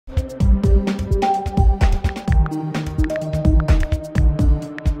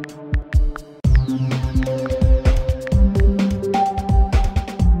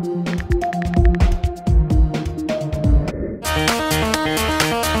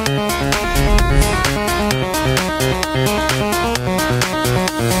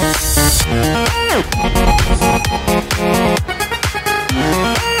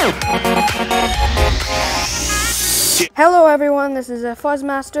everyone, this is a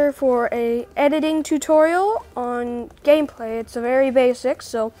Fuzzmaster for a editing tutorial on gameplay. It's a very basic,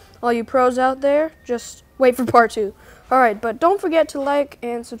 so all you pros out there, just wait for part 2. Alright, but don't forget to like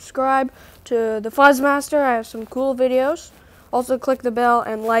and subscribe to the Fuzzmaster. I have some cool videos. Also click the bell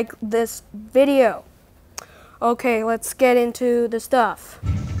and like this video. Okay, let's get into the stuff.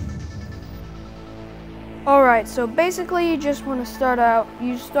 Alright, so basically you just want to start out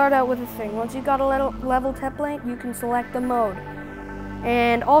with a thing. Once you got a level template, you can select the mode.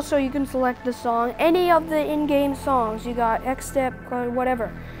 And also you can select the song, any of the in-game songs. You got X-Step,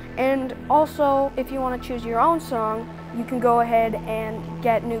 whatever. And also, if you want to choose your own song, you can go ahead and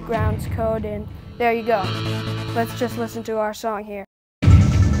get Newgrounds code, and there you go. Let's just listen to our song here.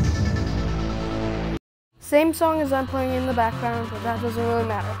 Same song as I'm playing in the background, but that doesn't really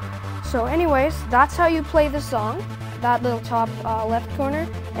matter. So anyways, that's how you play the song, that little top left corner,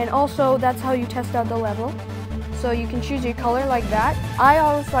 and also that's how you test out the level. So you can choose your color like that. I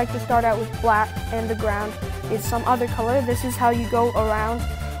always like to start out with black and the ground is some other color. This is how you go around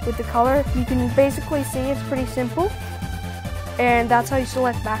with the color. You can basically see it's pretty simple. And that's how you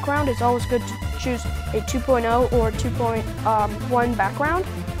select background. It's always good to choose a 2.0 or 2.1 background.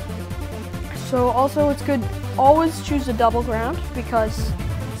 So also it's good always choose a double ground because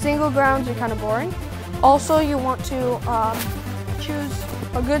single grounds are kind of boring. Also, you want to choose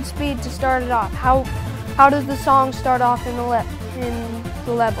a good speed to start it off. How does the song start off in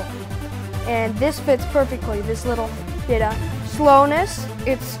the level? And this fits perfectly. This little bit of slowness.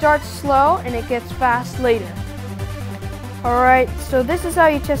 It starts slow and it gets fast later. Alright, so this is how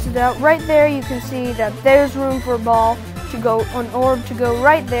you test it out. Right there you can see that there's room for a ball to go, an orb to go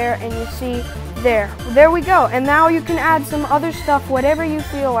right there, and you see there we go. And now you can add some other stuff, whatever you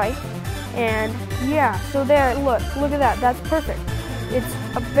feel like. And yeah, so there, look at that, that's perfect. It's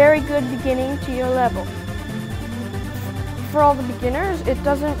a very good beginning to your level. For all the beginners, it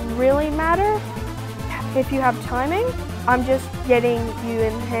doesn't really matter if you have timing. I'm just getting you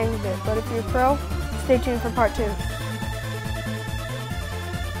in the hang of it. But if you're a pro, stay tuned for part 2.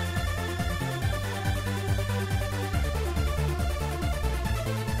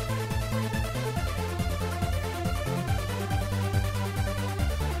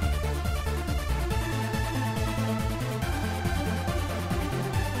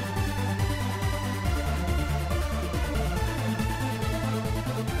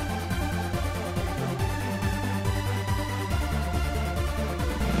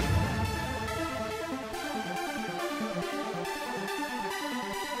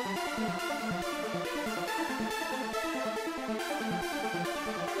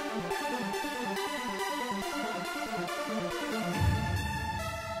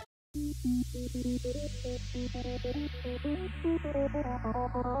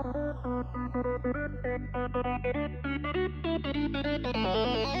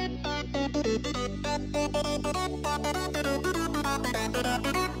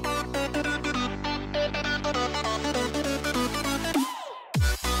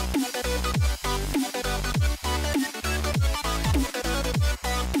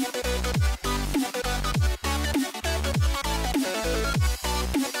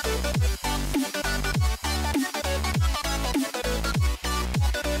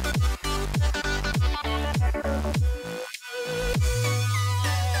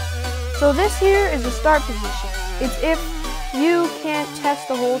 So this here is the start position. It's if you can't test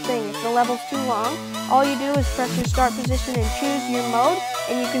the whole thing, if the level's too long, all you do is press your start position and choose your mode,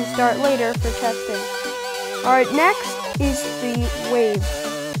 and you can start later for testing. Alright, next is the wave.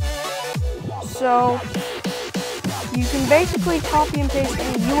 So you can basically copy and paste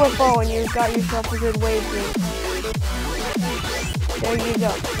any UFO and you've got yourself a good wave game. There you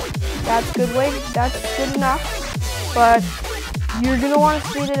go. That's good wave, that's good enough, but you're going to want to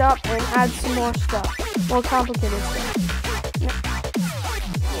speed it up and add some more stuff, more complicated stuff.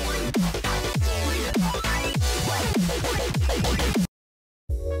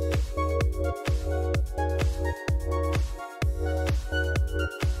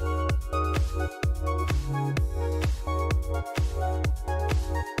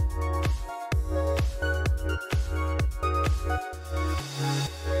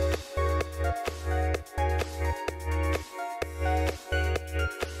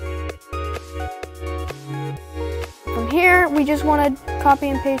 Here, we just want to copy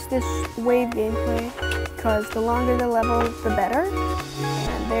and paste this wave gameplay, because the longer the level, the better.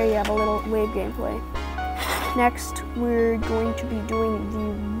 And there you have a little wave gameplay. Next, we're going to be doing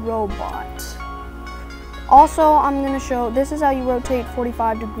the robot. Also, I'm going to show, this is how you rotate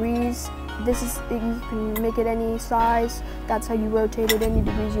 45 degrees. This is, you can make it any size. That's how you rotate it any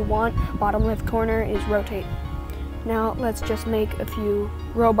degrees you want. Bottom left corner is rotate. Now let's just make a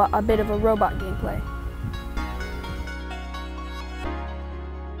bit of a robot gameplay.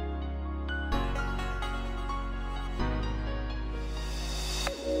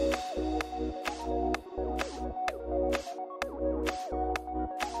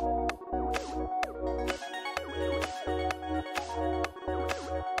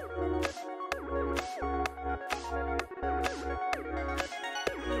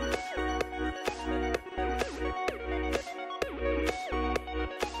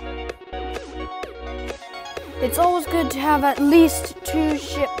 It's always good to have at least 2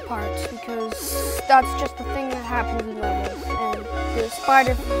 ship parts because that's just the thing that happens in levels. And the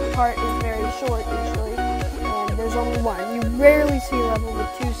spider part is very short usually, and there's only one. You rarely see a level with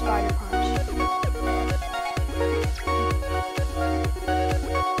 2 spider parts.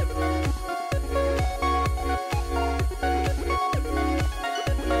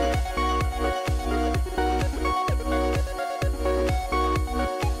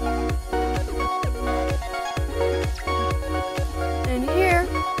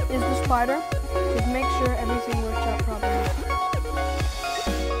 Spider to make sure everything works out properly.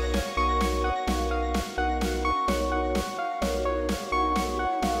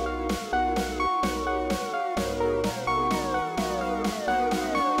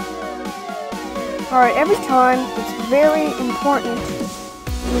 Alright, every time it's very important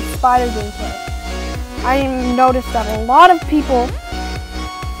with spider gameplay. I noticed that a lot of people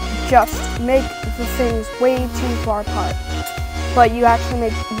just make the things way too far apart. But you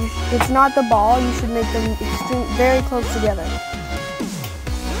actually it's not the ball, you should make them very close together.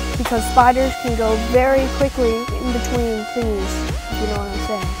 Because spiders can go very quickly in between thingies, if you know what I'm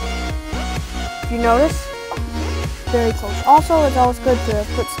saying. If you notice, very close. Also, it's always good to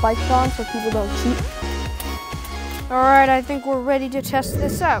put spikes on so people don't cheat. Alright, I think we're ready to test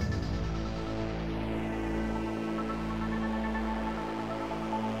this out.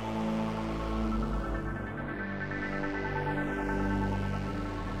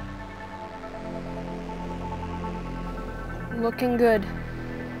 Looking good.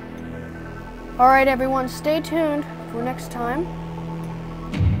 Alright everyone, stay tuned for next time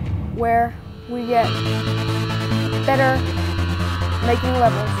where we get better making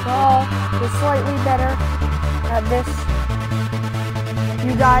levels. We're slightly better at this.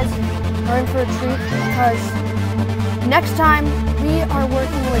 You guys are in for a treat because next time we are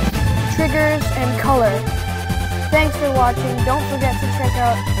working with triggers and color. Thanks for watching. Don't forget to check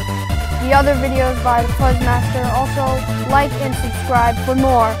out the other videos by the Fuzzmaster. Also, like and subscribe for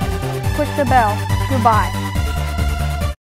more. Push the bell. Goodbye.